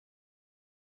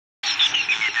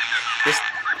It's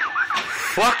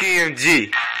fuck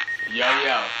EMG. Yo.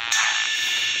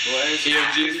 Well,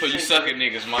 EMG is for you sucking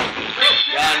niggas, man.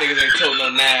 Y'all niggas ain't told no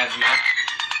knives, man.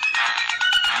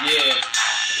 Yeah.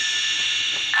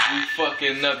 We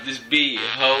fucking up this beat,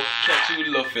 ho. Catch you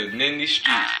loafing in these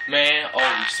streets. Man, all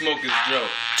we smoke is dope.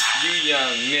 You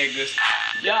young niggas,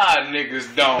 y'all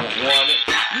niggas don't want it.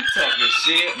 You talking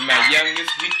shit, my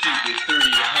youngest, we keep it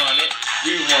 300.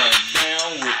 We run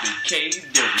down with the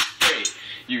KW spray.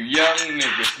 You young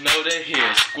niggas know the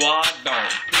hair squad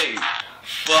don't play.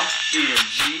 Fuck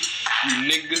EMG, you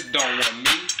niggas don't want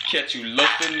me. Catch you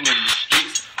loafing in the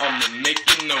streets, I'ma make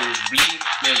your nose bleed.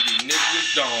 Man, you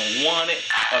niggas don't want it.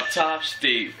 Up top,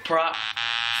 stay prop.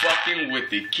 Fucking with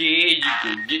the kid, you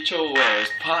could get your ass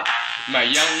popped. My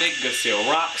young nigga sell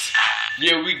rocks.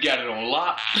 Yeah, we got it on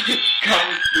lock.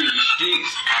 Coming through the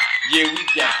streets. Yeah, we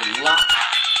got the lock.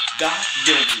 Doc,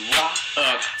 then we rock.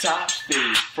 Up top,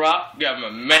 stay prop. Got my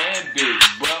man, big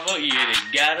brother. Yeah,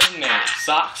 they got him named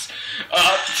Socks.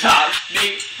 Up top,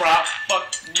 stay prop.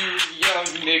 Fuck you young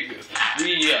niggas.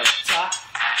 We up top.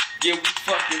 Yeah, we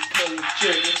fucking pulling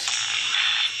triggers.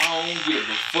 I don't give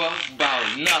a fuck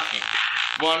about nothing.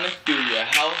 Running through your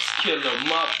house, kill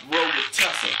 'em up, roll with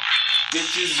tussle.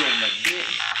 Bitches on my dick,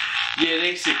 yeah,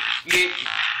 they sick dick.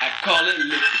 I call it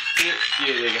lick the stick,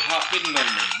 yeah, they hopping on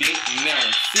my dick, now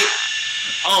I'm sick.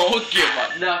 I don't give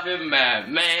a nothing, my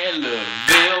man, Lil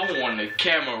Bill on the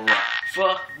camera.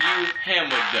 Fuck you,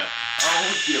 hammer up. I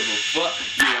don't give a fuck,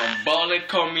 yeah, I'm ballin',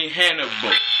 call me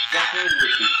Hannibal. Fucking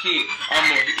with the kid,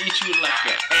 I'ma eat you like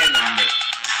an animal.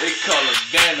 They call it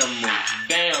Danimals.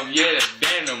 Damn, yeah, that's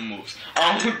Danimals.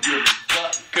 I don't give a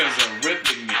fuck, cause I'm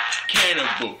ripping it.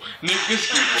 Cannibal. Niggas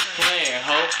keep it playing,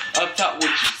 ho. Up top, what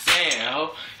you saying,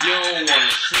 ho? You don't wanna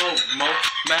smoke, mo.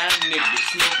 My nigga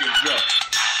smoking, bro.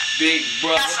 Big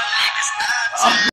brother.